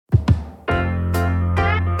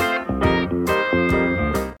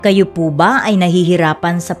Kayo po ba ay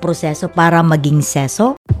nahihirapan sa proseso para maging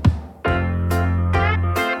seso?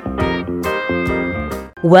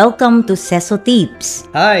 Welcome to Seso Tips.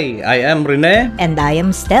 Hi, I am Rene. And I am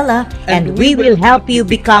Stella, and we will help you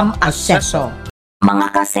become a seso. Mga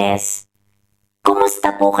kases,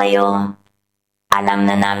 kumusta po kayo? Alam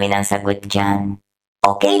na namin ang sagot dyan.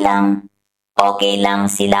 Okay lang. Okay lang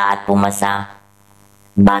sila at pumasa.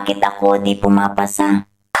 Bakit ako di pumapasa?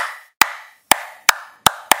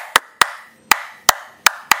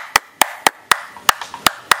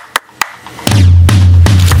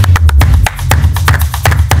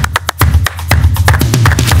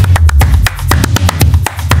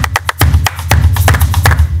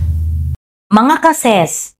 Mga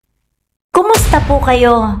kases, kumusta po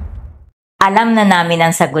kayo? Alam na namin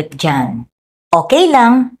ang sagot dyan. Okay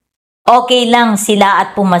lang. Okay lang sila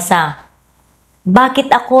at pumasa.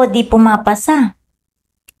 Bakit ako di pumapasa?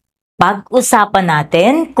 Pag-usapan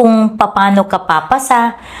natin kung paano ka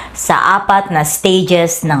papasa sa 4 na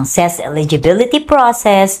stages ng SES eligibility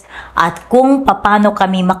process at kung paano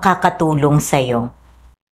kami makakatulong sa iyo.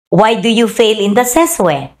 Why do you fail in the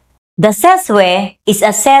SESWE? The SESWE is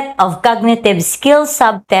a set of cognitive skills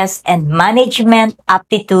subtests and management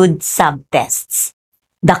aptitude subtests.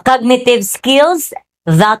 The cognitive skills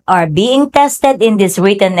that are being tested in this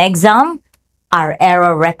written exam are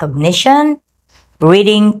error recognition,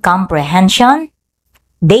 reading comprehension,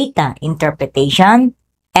 data interpretation,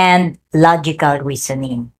 and logical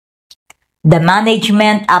reasoning. The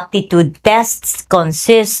management aptitude tests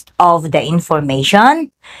consist of the information,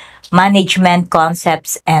 management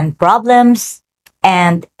concepts and problems,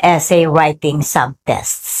 and essay writing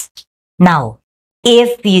subtests. Now,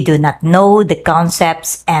 if you do not know the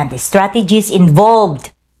concepts and the strategies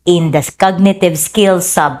involved in the cognitive skills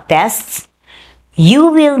subtests, you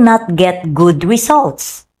will not get good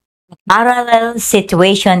results. Parallel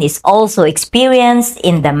situation is also experienced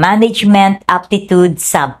in the management aptitude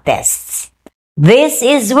subtests. This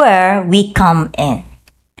is where we come in.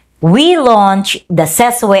 We launched the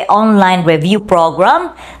SESWE online review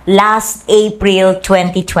program last April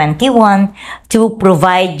 2021 to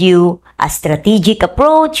provide you a strategic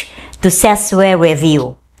approach to SESWE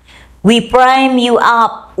review. We prime you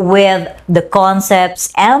up with the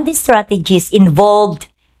concepts and the strategies involved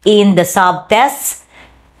in the subtests,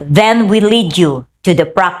 then we lead you to the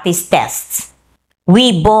practice tests.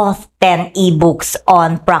 We both 10 ebooks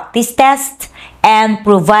on practice tests and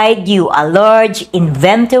provide you a large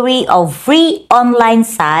inventory of free online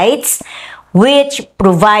sites which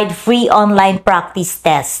provide free online practice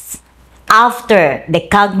tests. After the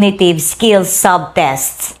cognitive skills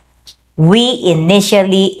subtests, we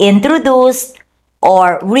initially introduced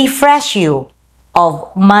or refresh you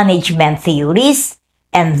of management theories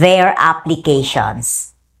and their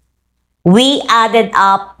applications. We added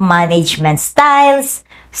up management styles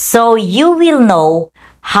so you will know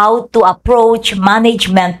how to approach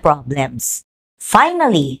management problems.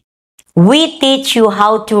 Finally, we teach you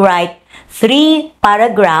how to write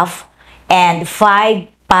 3-paragraph and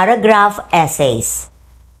 5-paragraph essays.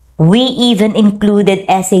 We even included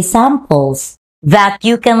essay samples that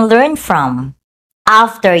you can learn from.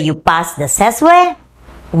 After you pass the SESWE,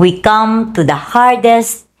 we come to the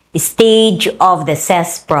hardest stage of the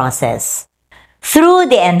SES process. Through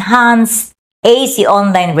the enhanced AC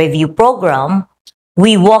Online Review Program,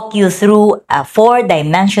 we walk you through a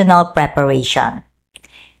 4-dimensional preparation.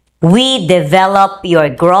 We develop your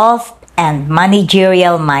growth and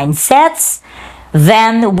managerial mindsets.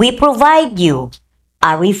 Then we provide you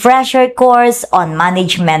a refresher course on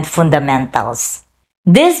management fundamentals.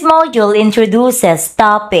 This module introduces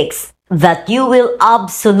topics that you will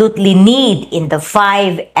absolutely need in the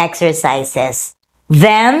 5 exercises.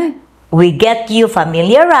 Then, we get you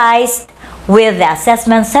familiarized with the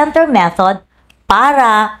assessment center method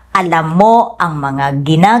para alam mo ang mga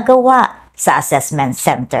ginagawa sa assessment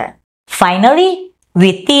center. Finally,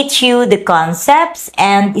 we teach you the concepts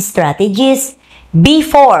and strategies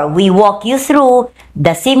before we walk you through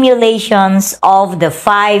the simulations of the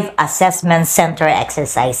 5 assessment center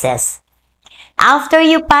exercises. After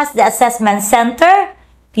you pass the assessment center,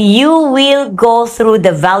 you will go through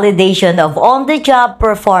the validation of on-the-job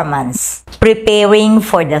performance. Preparing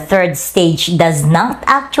for the 3rd stage does not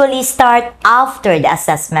actually start after the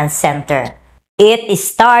assessment center. It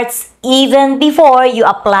starts even before you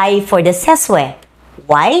apply for the SESWE.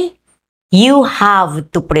 Why? You have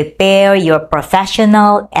to prepare your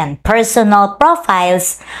professional and personal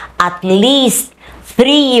profiles at least 3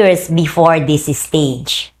 years before this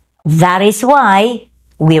stage. That is why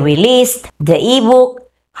we released the ebook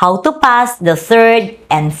How to Pass the 3rd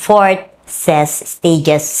and 4th CES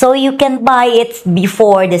stages so you can buy it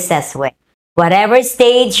before the CESWE. Whatever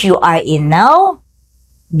stage you are in now,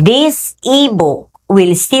 this ebook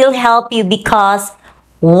will still help you because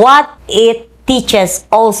what it teaches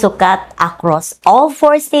also cut across all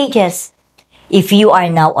 4 stages. If you are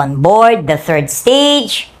now on board the 3rd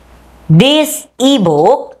stage, this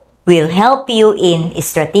ebook will help you in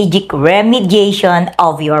strategic remediation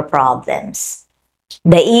of your problems.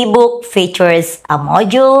 The ebook features a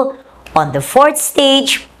module on the 4th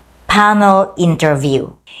stage panel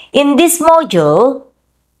interview. In this module,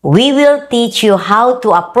 we will teach you how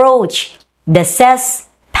to approach the CES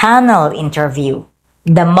panel interview.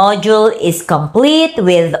 The module is complete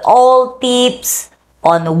with all tips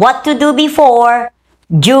on what to do before,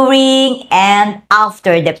 during, and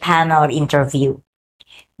after the panel interview.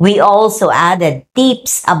 We also added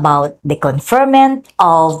tips about the conferment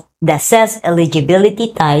of the CES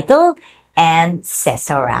eligibility title and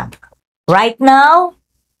CESA rank. Right now,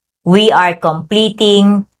 we are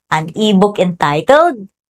completing an ebook entitled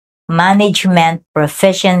Management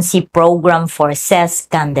Proficiency Program for CES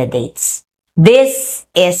Candidates. This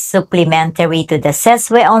is supplementary to the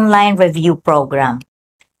CESWE Online Review Program,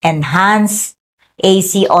 Enhanced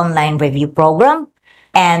AC Online Review Program,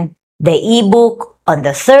 and the ebook on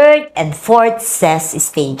the 3rd and 4th CES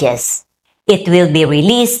stages. It will be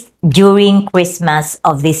released during Christmas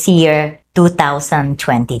of this year,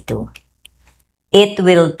 2022. It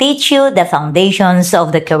will teach you the foundations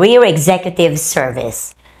of the Career Executive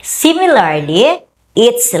Service. Similarly,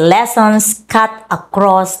 its lessons cut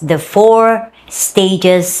across the 4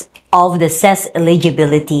 stages of the CES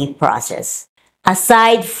eligibility process.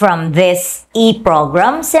 Aside from these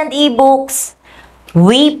e-programs and e-books,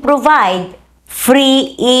 we provide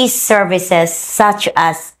free e-services such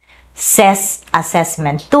as CES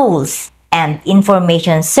assessment tools and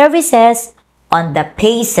information services on the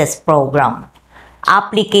PACES program,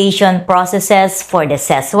 application processes for the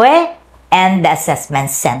CESWE and the Assessment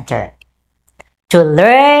Center. To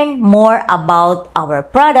learn more about our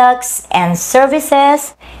products and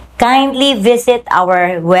services, kindly visit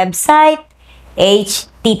our website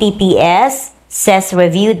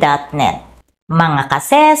https://cesreview.net. Mga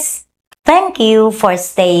kases, thank you for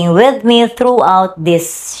staying with me throughout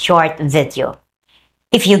this short video.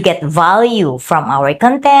 If you get value from our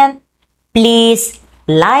content, please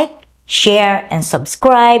like, share, and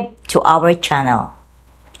subscribe to our channel.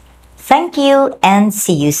 Thank you and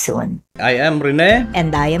see you soon. I am Rene.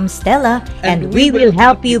 And I am Stella, and we will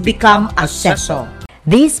help you become a CESO.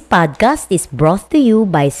 This podcast is brought to you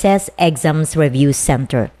by CES Exams Review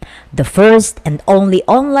Center, the first and only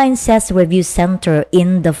online CES review center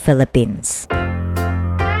in the Philippines.